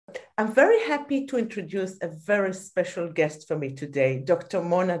I'm very happy to introduce a very special guest for me today. Dr.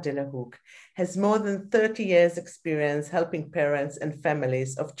 Mona Delahougue has more than 30 years experience helping parents and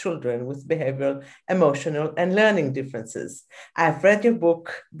families of children with behavioral, emotional, and learning differences. I've read your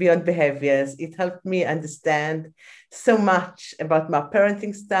book, Beyond Behaviors. It helped me understand so much about my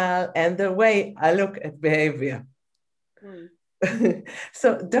parenting style and the way I look at behavior. Mm.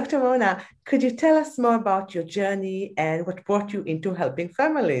 So, Dr. Mona, could you tell us more about your journey and what brought you into helping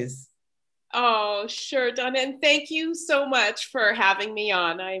families? Oh, sure, Donna. And thank you so much for having me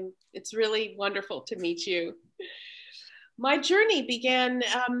on. It's really wonderful to meet you. My journey began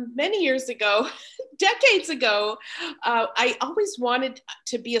many years ago, decades ago. I always wanted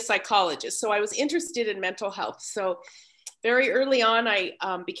to be a psychologist, so I was interested in mental health. So very early on, I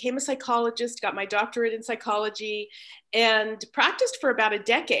became a psychologist, got my doctorate in psychology, and practiced for about a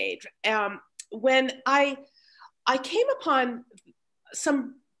decade. When I came upon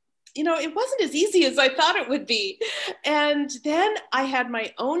some, it wasn't as easy as I thought it would be. And then I had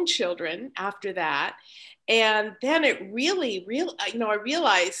my own children after that. And then it I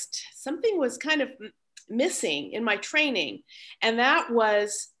realized something was kind of missing in my training. And that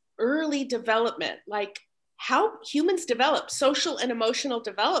was early development, like how humans develop. Social and emotional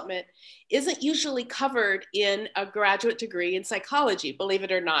development isn't usually covered in a graduate degree in psychology, believe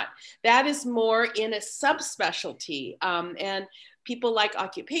it or not. That is more in a subspecialty. And people like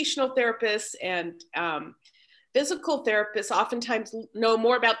occupational therapists and physical therapists oftentimes know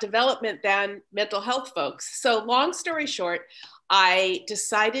more about development than mental health folks. So long story short, I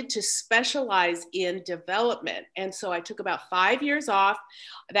decided to specialize in development. And so I took about 5 years off.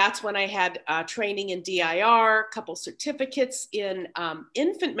 That's when I had training in DIR, a couple certificates in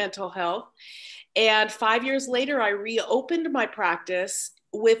infant mental health. And 5 years later, I reopened my practice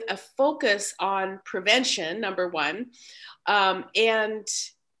with a focus on prevention, number one, and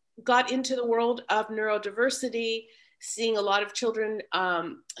got into the world of neurodiversity, seeing a lot of children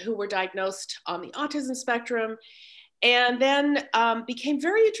who were diagnosed on the autism spectrum, and then became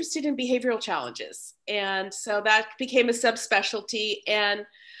very interested in behavioral challenges. And so that became a subspecialty. And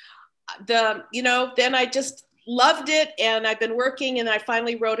then I just loved it, and I've been working, and I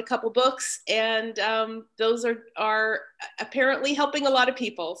finally wrote a couple books, and those are apparently helping a lot of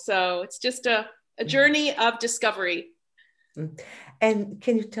people. So it's just a journey of discovery. And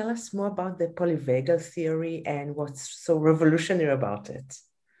can you tell us more about the polyvagal theory and what's so revolutionary about it?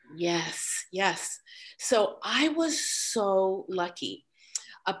 Yes. So I was so lucky.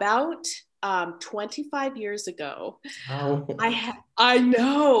 About 25 years ago, oh. I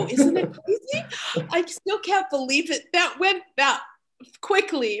know, isn't it crazy? I still can't believe it. That went that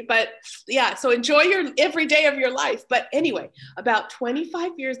quickly, but yeah, so enjoy your every day of your life. But anyway, about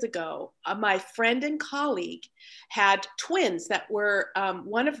 25 years ago, my friend and colleague had twins that were,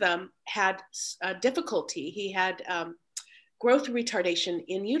 one of them had difficulty. He had growth retardation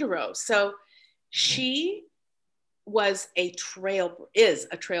in utero. So she is a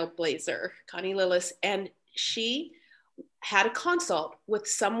trailblazer, Connie Lillis, and she had a consult with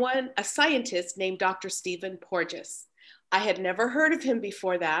a scientist named Dr. Stephen Porges. I had never heard of him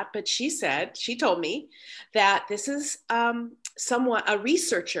before that, but she told me that this is a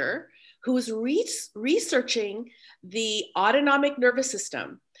researcher who is researching the autonomic nervous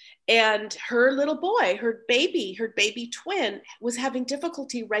system. And her little boy, her baby twin, was having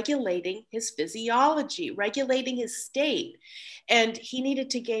difficulty regulating his physiology, regulating his state. And he needed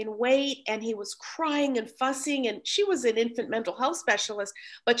to gain weight, and he was crying and fussing. And she was an infant mental health specialist,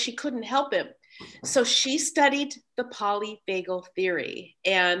 but she couldn't help him. So she studied the polyvagal theory,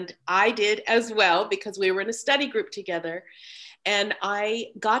 and I did as well because we were in a study group together. And I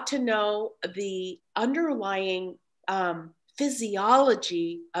got to know the underlying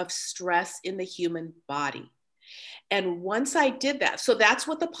physiology of stress in the human body. And once I did that, so that's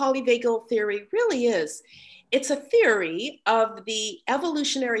what the polyvagal theory really is. It's a theory of the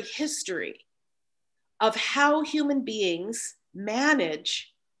evolutionary history of how human beings manage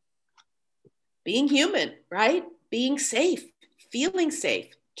being human, right? Being safe, feeling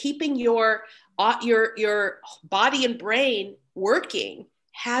safe, keeping your body and brain working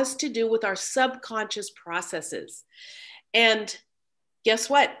has to do with our subconscious processes. And guess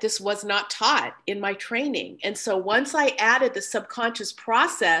what? This was not taught in my training. And so once I added the subconscious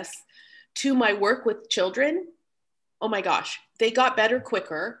process to my work with children, oh my gosh, they got better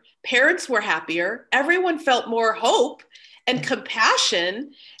quicker. Parents were happier. Everyone felt more hope and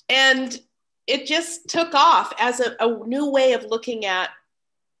compassion. And it just took off as a new way of looking at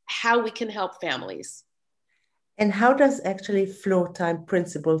how we can help families. And how does actually flow time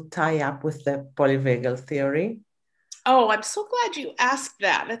principle tie up with the polyvagal theory? Oh, I'm so glad you asked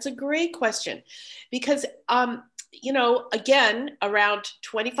that. That's a great question because, again, around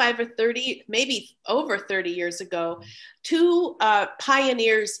 25 or 30, maybe over 30 years ago, two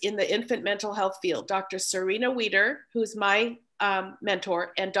pioneers in the infant mental health field, Dr. Serena Wieder, who's my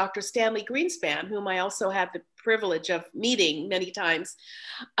mentor, and Dr. Stanley Greenspan, whom I also had the privilege of meeting many times,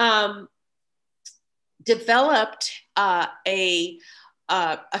 um, developed a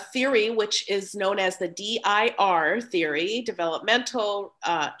theory which is known as the DIR theory, developmental,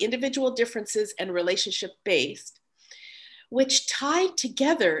 individual differences and relationship based, which tied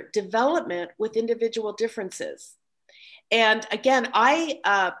together development with individual differences. And again,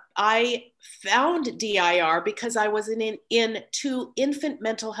 I found DIR because I was in two infant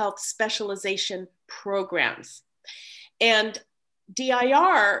mental health specialization programs. And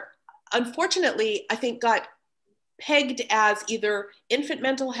DIR, unfortunately, I think got pegged as either infant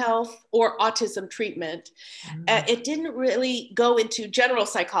mental health or autism treatment. It didn't really go into general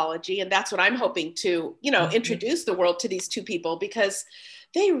psychology, and that's what I'm hoping to, introduce the world to these two people, because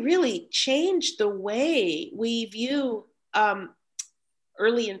they really changed the way we view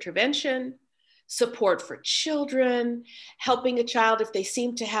early intervention, support for children, helping a child if they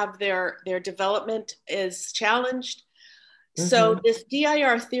seem to have their development is challenged. So this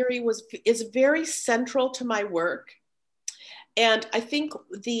DIR theory is very central to my work. And I think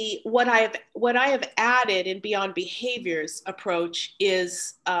what I have added in Beyond Behaviors approach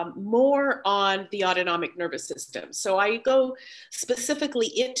is more on the autonomic nervous system. So I go specifically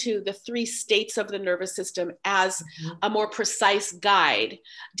into the three states of the nervous system as a more precise guide.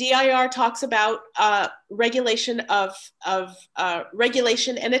 DIR talks about regulation of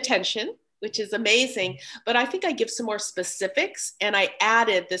regulation and attention, which is amazing. But I think I give some more specifics, and I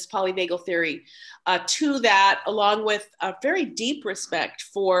added this polyvagal theory to that, along with a very deep respect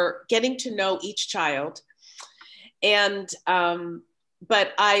for getting to know each child. And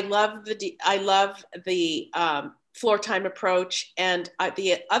but I love the floor time approach, and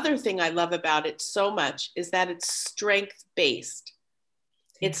the other thing I love about it so much is that it's strength based.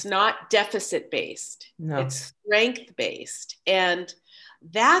 It's not deficit based. No. It's strength based, and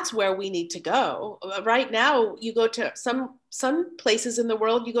that's where we need to go. Right now, you go to some places in the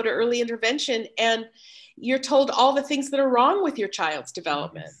world, you go to early intervention, and you're told all the things that are wrong with your child's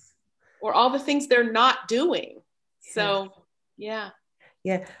development, or all the things they're not doing. So, yeah.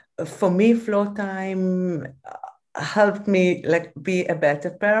 Yeah. For me, floor time helped me be a better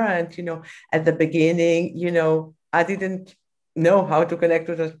parent. At the beginning, I didn't know how to connect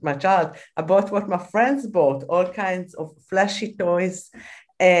with my child. I bought what my friends bought, all kinds of flashy toys,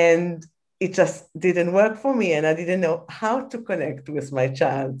 and it just didn't work for me, and I didn't know how to connect with my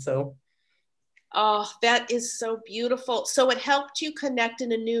child. So that is so beautiful. So it helped you connect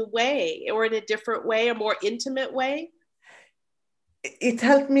in a new way, or in a different way, a more intimate way? It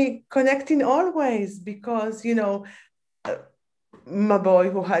helped me connect in all ways, because my boy,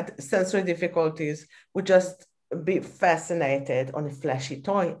 who had sensory difficulties, would just be fascinated on a flashy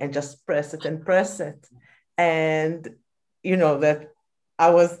toy and just press it and press it. And that I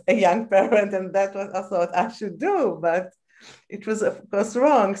was a young parent, and that was I thought I should do, but it was of course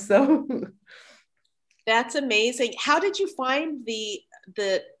wrong. So that's amazing. How did you find the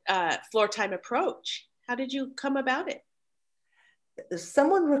floor time approach? How did you come about it?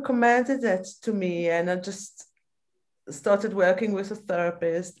 Someone recommended it to me, and I just started working with a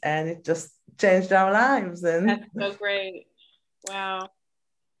therapist, and it just changed our lives. And that's so great. Wow.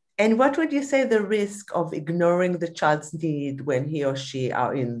 And what would you say the risk of ignoring the child's need when he or she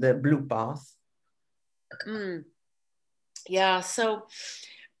are in the blue path? Yeah, so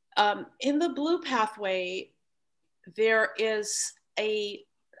in the blue pathway, there is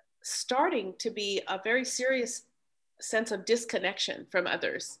starting to be a very serious sense of disconnection from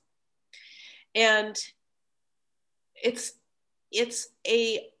others. And it's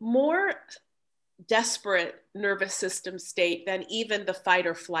a more desperate nervous system state than even the fight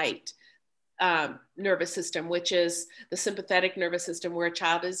or flight nervous system, which is the sympathetic nervous system, where a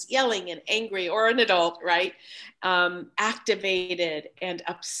child is yelling and angry, or an adult, right? Activated and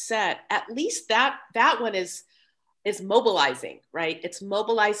upset. At least that one is mobilizing, right? It's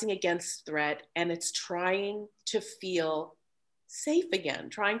mobilizing against threat, and it's trying to feel safe again,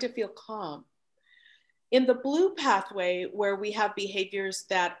 trying to feel calm. In the blue pathway, where we have behaviors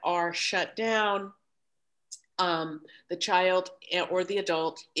that are shut down, the child or the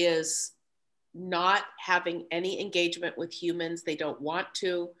adult is not having any engagement with humans. They don't want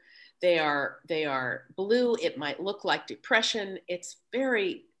to. They are blue. It might look like depression. It's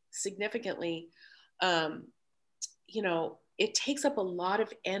very significantly, it takes up a lot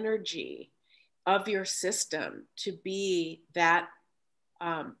of energy. of your system to be that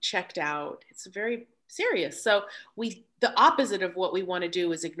checked out, it's very serious. So the opposite of what we want to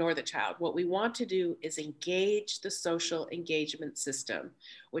do is ignore the child. What we want to do is engage the social engagement system,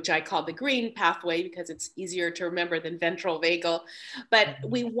 which I call the green pathway because it's easier to remember than ventral vagal. But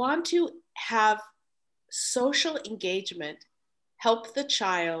we want to have social engagement help the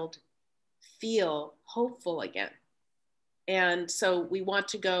child feel hopeful again. And so we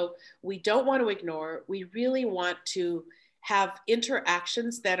don't want to ignore, we really want to have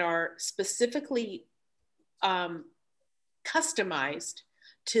interactions that are specifically customized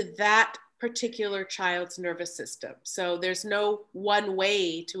to that particular child's nervous system. So there's no one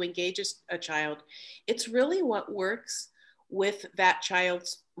way to engage a child. It's really what works with that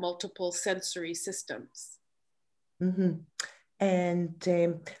child's multiple sensory systems. Mm-hmm.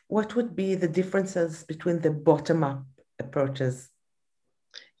 And what would be the differences between the bottom-up approaches?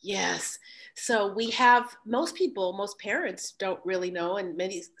 Yes. So most parents don't really know, and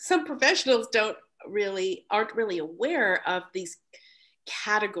some professionals aren't really aware of these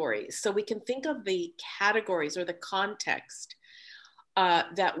categories. So we can think of the categories or the context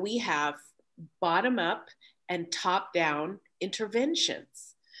that we have bottom up and top down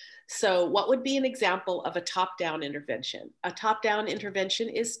interventions. So what would be an example of a top down intervention? A top down intervention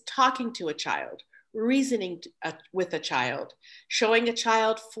is talking to a child, reasoning with a child, showing a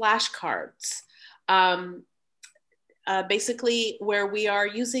child flashcards, basically where we are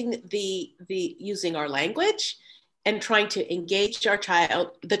using using our language and trying to engage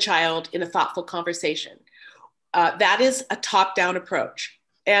the child in a thoughtful conversation. That is a top-down approach.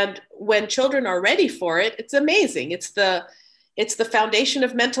 And when children are ready for it, it's amazing. It's the foundation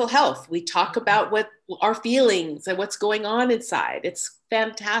of mental health. We talk about what our feelings and what's going on inside. It's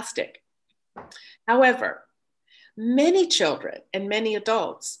fantastic. However, many children and many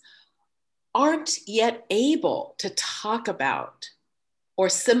adults aren't yet able to talk about or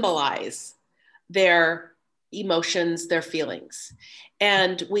symbolize their emotions, their feelings.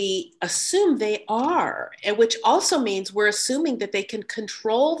 And we assume they are, and which also means we're assuming that they can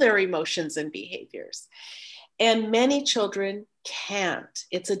control their emotions and behaviors. And many children can't.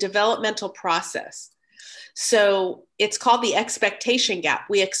 It's a developmental process. So it's called the expectation gap.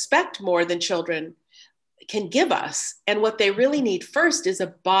 We expect more than children can give us. And what they really need first is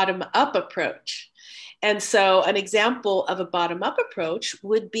a bottom-up approach. And so an example of a bottom-up approach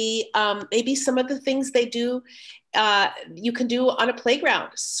would be maybe some of the things they do, you can do on a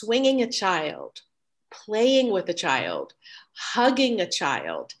playground, swinging a child, playing with a child, hugging a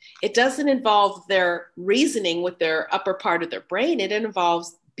child. It doesn't involve their reasoning with their upper part of their brain. It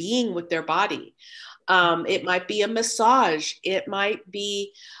involves being with their body. It might be a massage. It might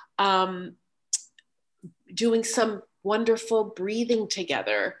be doing some wonderful breathing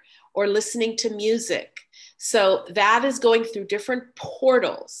together or listening to music. So that is going through different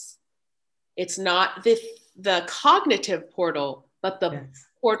portals. It's not the cognitive portal, but the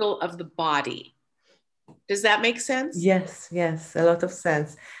portal of the body. Does that make sense? Yes, a lot of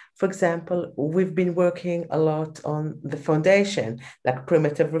sense. For example, we've been working a lot on the foundation, like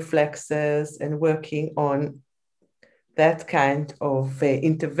primitive reflexes, and working on that kind of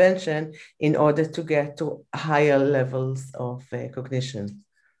intervention in order to get to higher levels of cognition.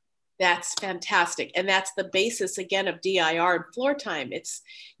 That's fantastic. And that's the basis, again, of DIR and floor time. It's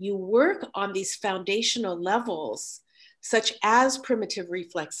you work on these foundational levels, such as primitive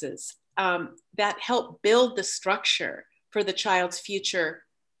reflexes, that help build the structure for the child's future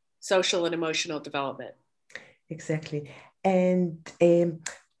social and emotional development. Exactly. And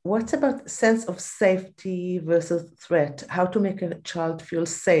what about sense of safety versus threat? How to make a child feel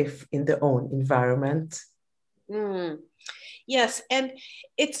safe in their own environment? Yes, and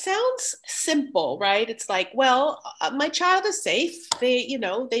it sounds simple, right? It's like, well, my child is safe. They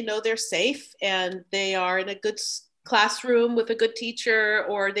know they're safe, and they are in a good classroom with a good teacher,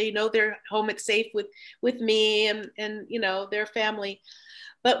 or they know they're home at safe with me and their family.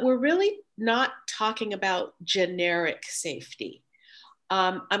 But we're really not talking about generic safety.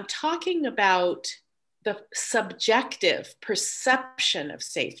 I'm talking about the subjective perception of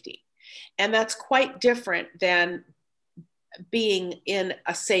safety. And that's quite different than being in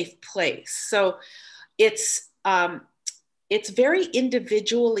a safe place. So it's very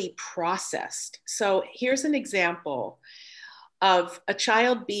individually processed. So here's an example of a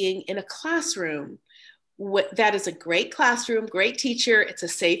child being in a classroom that is a great classroom, great teacher, it's a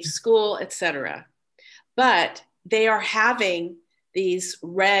safe school, etc. But they are having these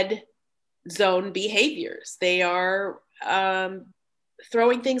red zone behaviors. They are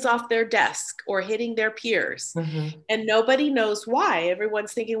throwing things off their desk or hitting their peers. And nobody knows why.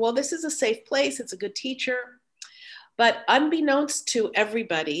 Everyone's thinking, well, this is a safe place. It's a good teacher. But unbeknownst to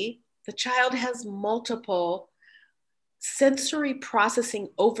everybody, the child has multiple sensory processing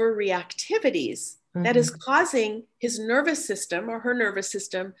overreactivities that is causing his nervous system or her nervous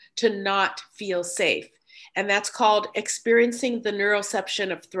system to not feel safe. And that's called experiencing the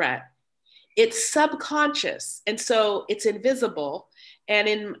neuroception of threat. It's subconscious, and so it's invisible.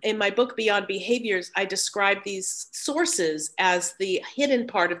 And in my book, Beyond Behaviors, I describe these sources as the hidden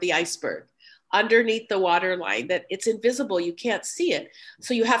part of the iceberg underneath the waterline, that it's invisible. You can't see it.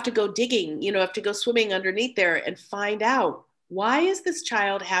 So you have to go digging, you have to go swimming underneath there and find out, why is this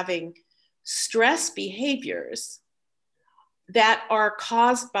child having stress behaviors that are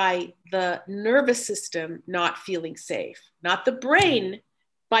caused by the nervous system not feeling safe, not the brain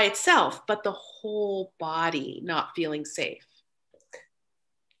by itself, but the whole body not feeling safe.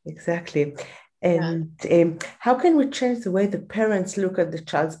 Exactly. And how can we change the way the parents look at the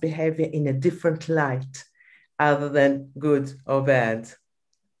child's behavior in a different light, other than good or bad?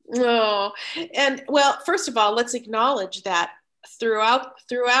 Oh, and well, first of all, let's acknowledge that throughout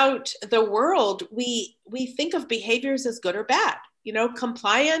the world, we think of behaviors as good or bad,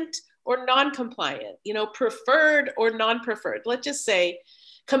 compliant or non-compliant, preferred or non-preferred. Let's just say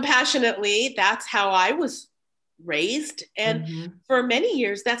compassionately, that's how I was raised. And for many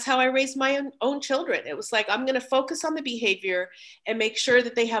years, that's how I raised my own children. It was like, I'm going to focus on the behavior and make sure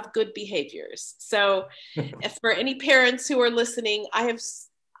that they have good behaviors. So if for any parents who are listening,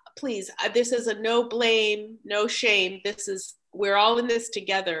 please, this is a no blame, no shame. We're all in this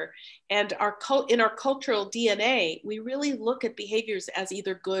together. And in our cultural DNA, we really look at behaviors as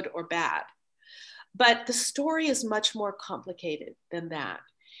either good or bad. But the story is much more complicated than that.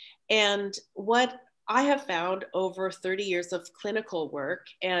 And what I have found over 30 years of clinical work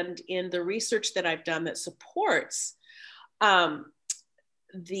and in the research that I've done that supports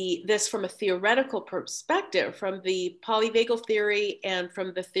this from a theoretical perspective, from the polyvagal theory and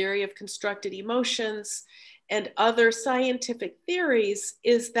from the theory of constructed emotions and other scientific theories,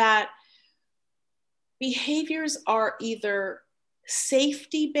 is that behaviors are either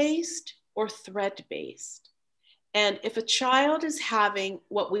safety-based or threat-based. And if a child is having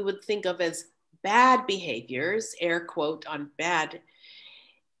what we would think of as bad behaviors, air quote on bad,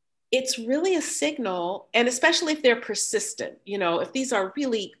 it's really a signal, and especially if they're persistent, if these are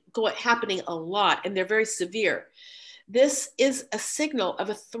really happening a lot and they're very severe, this is a signal of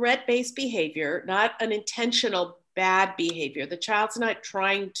a threat-based behavior, not an intentional bad behavior. The child's not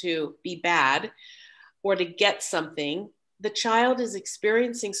trying to be bad or to get something. The child is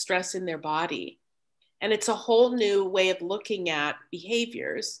experiencing stress in their body. And it's a whole new way of looking at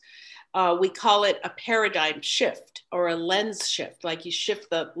behaviors. We call it a paradigm shift or a lens shift, like you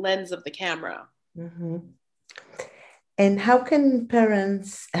shift the lens of the camera. And how can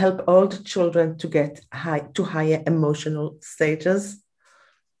parents help older children to get to higher emotional stages?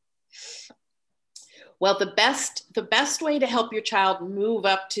 Well, the best way to help your child move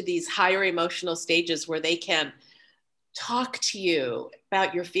up to these higher emotional stages where they can talk to you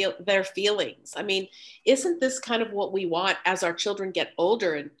about their feelings. I mean, isn't this kind of what we want as our children get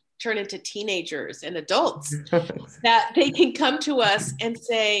older and turn into teenagers and adults, that they can come to us and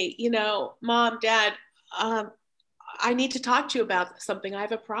say, Mom, Dad, I need to talk to you about something. I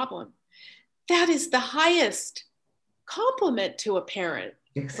have a problem. That is the highest compliment to a parent,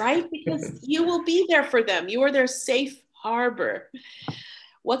 right? Because you will be there for them. You are their safe harbor.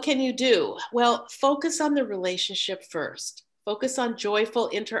 What can you do? Well, focus on the relationship first. Focus on joyful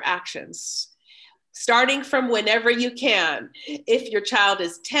interactions, starting from whenever you can. If your child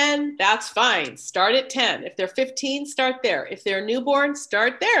is 10, that's fine. Start at 10. If they're 15, start there. If they're newborn,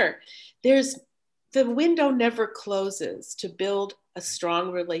 start there. The window never closes to build a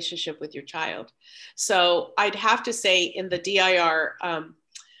strong relationship with your child. So I'd have to say in the DIR,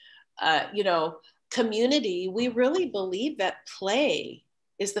 community, we really believe that play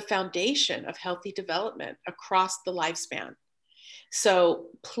is the foundation of healthy development across the lifespan. So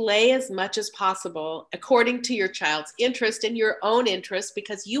play as much as possible according to your child's interest and your own interest,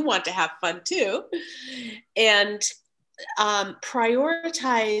 because you want to have fun too. And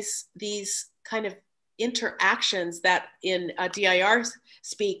prioritize these kind of interactions that in DIR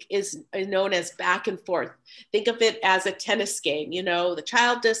speak is known as back and forth. Think of it as a tennis game. The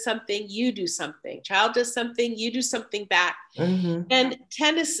child does something, you do something. Child does something, you do something back. And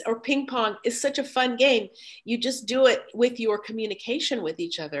tennis or ping pong is such a fun game. You just do it with your communication with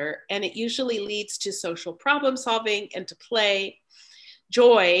each other, and it usually leads to social problem solving and to play.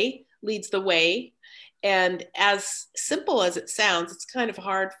 Joy leads the way. And as simple as it sounds, it's kind of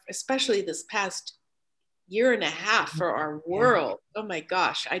hard, especially this past year and a half for our world. Oh my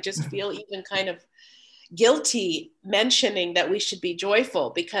gosh, I just feel even kind of guilty mentioning that we should be joyful,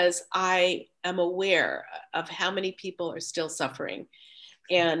 because I am aware of how many people are still suffering.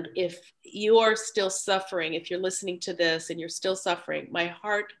 And if you are still suffering, if you're listening to this and you're still suffering, my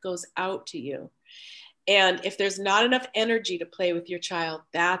heart goes out to you. And if there's not enough energy to play with your child,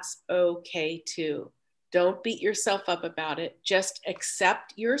 that's okay too. Don't beat yourself up about it. Just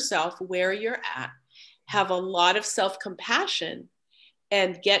accept yourself where you're at. Have a lot of self-compassion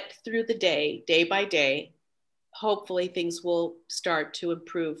and get through the day by day. Hopefully things will start to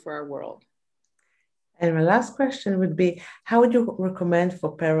improve for our world. And my last question would be, how would you recommend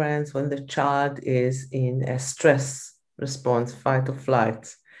for parents when the child is in a stress response, fight or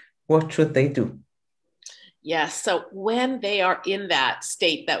flight? What should they do? Yes. So when they are in that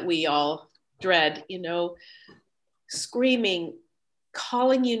state that we all dread, you know, screaming,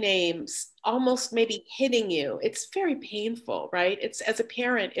 calling you names, almost maybe hitting you, it's very painful, right? It's, as a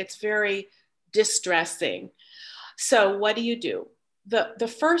parent, it's very distressing. So what do? The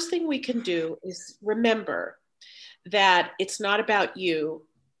first thing we can do is remember that it's not about you,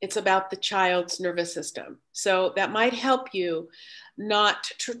 it's about the child's nervous system. So that might help you not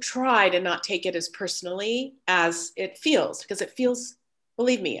to try to not take it as personally as it feels, because it feels,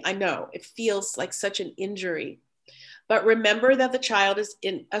 believe me, I know it feels like such an injury. But remember that the child is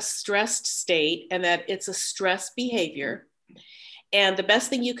in a stressed state and that it's a stress behavior. And the best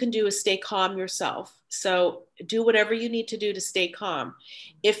thing you can do is stay calm yourself. So do whatever you need to do to stay calm.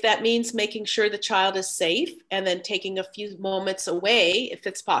 If that means making sure the child is safe and then taking a few moments away, if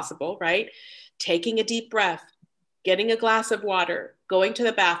it's possible, right? Taking a deep breath, getting a glass of water, going to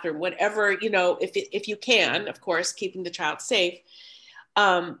the bathroom, whatever, you know, if you can, of course, keeping the child safe.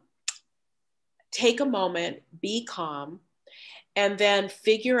 Take a moment, be calm, and then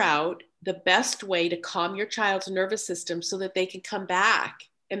figure out the best way to calm your child's nervous system so that they can come back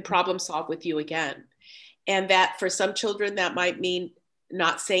and problem solve with you again. And that for some children, that might mean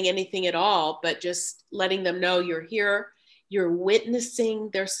not saying anything at all, but just letting them know you're here, you're witnessing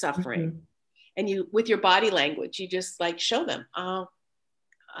their suffering. Mm-hmm. And you, with your body language, you just like show them,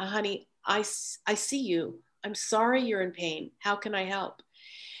 honey, I see you. I'm sorry you're in pain. How can I help?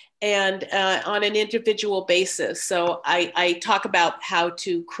 And on an individual basis. So I talk about how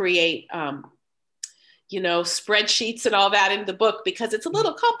to create, you know, spreadsheets and all that in the book, because it's a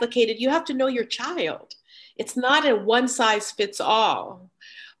little complicated. You have to know your child. It's not a one size fits all,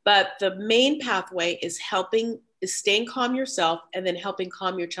 but the main pathway is staying calm yourself and then helping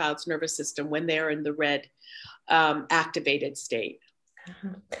calm your child's nervous system when they're in the red activated state.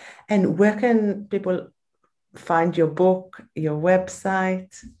 And where can people find your book, your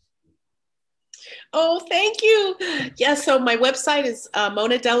website? Oh, thank you. Yeah, so my website is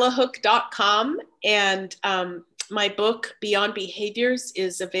monadelahook.com, and my book, Beyond Behaviors,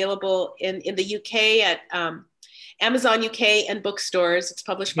 is available in the UK at Amazon UK and bookstores. It's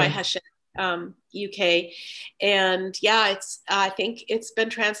published by Hachette UK. And yeah, I think it's been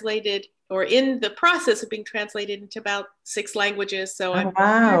translated, or in the process of being translated, into about 6 languages. So I'm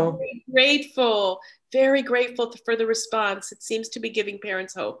very grateful for the response. It seems to be giving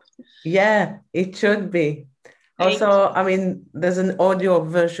parents hope. Yeah, it should be. Also, I mean, there's an audio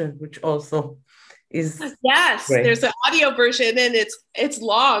version, which also is great. There's an audio version, and it's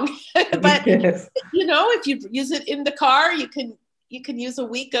long. But yes. You know, if you use it in the car, you can use a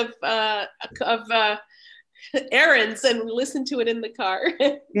week of errands and listen to it in the car.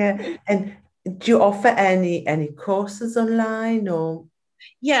 Yeah, and do you offer any courses online or?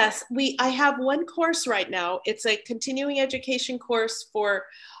 Yes, I have one course right now. It's a continuing education course for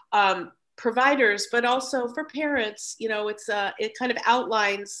providers, but also for parents. You know, it kind of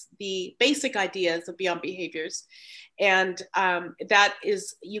outlines the basic ideas of Beyond Behaviors. And that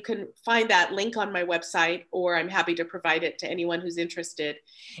is, you can find that link on my website, or I'm happy to provide it to anyone who's interested.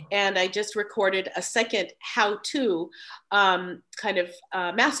 And I just recorded a second how-to kind of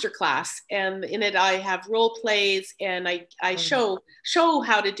masterclass, and in it I have role plays, and I show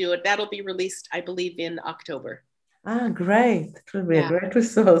how to do it. That'll be released, I believe, in October. Ah, great. It will be a great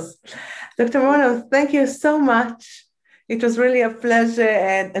resource. Dr. Mona, thank you so much. It was really a pleasure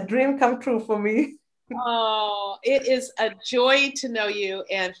and a dream come true for me. Oh, it is a joy to know you,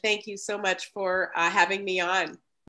 and thank you so much for having me on.